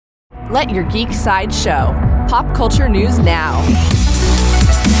Let your geek side show. Pop culture news now.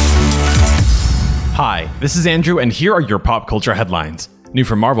 Hi, this is Andrew, and here are your pop culture headlines. New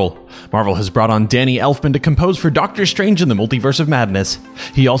from Marvel. Marvel has brought on Danny Elfman to compose for Doctor Strange in the Multiverse of Madness.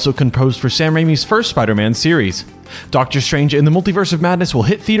 He also composed for Sam Raimi's first Spider-Man series. Doctor Strange in the Multiverse of Madness will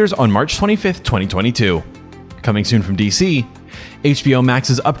hit theaters on March 25th, 2022. Coming soon from DC, HBO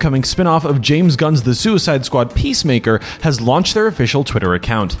Max's upcoming spin-off of James Gunn's The Suicide Squad Peacemaker has launched their official Twitter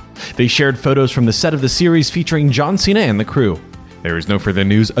account. They shared photos from the set of the series featuring John Cena and the crew. There is no further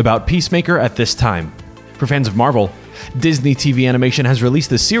news about Peacemaker at this time. For fans of Marvel, Disney TV Animation has released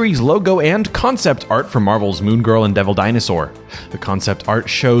the series logo and concept art for Marvel's Moon Girl and Devil Dinosaur. The concept art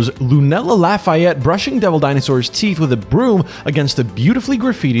shows Lunella Lafayette brushing Devil Dinosaur's teeth with a broom against a beautifully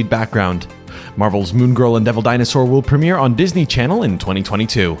graffitied background. Marvel's Moon Girl and Devil Dinosaur will premiere on Disney Channel in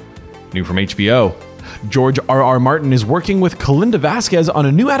 2022. New from HBO. George R.R. Martin is working with Kalinda Vasquez on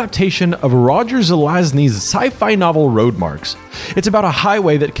a new adaptation of Roger Zelazny's sci-fi novel Roadmarks. It's about a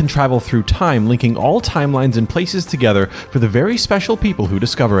highway that can travel through time, linking all timelines and places together for the very special people who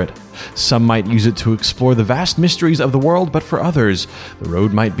discover it. Some might use it to explore the vast mysteries of the world, but for others, the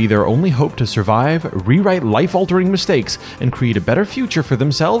road might be their only hope to survive, rewrite life-altering mistakes, and create a better future for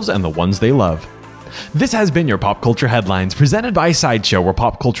themselves and the ones they love. This has been your Pop Culture Headlines, presented by Sideshow, where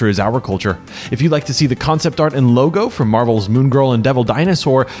pop culture is our culture. If you'd like to see the concept art and logo from Marvel's Moon Girl and Devil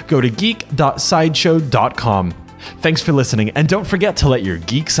Dinosaur, go to geek.sideshow.com. Thanks for listening, and don't forget to let your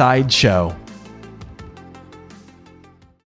geek side show.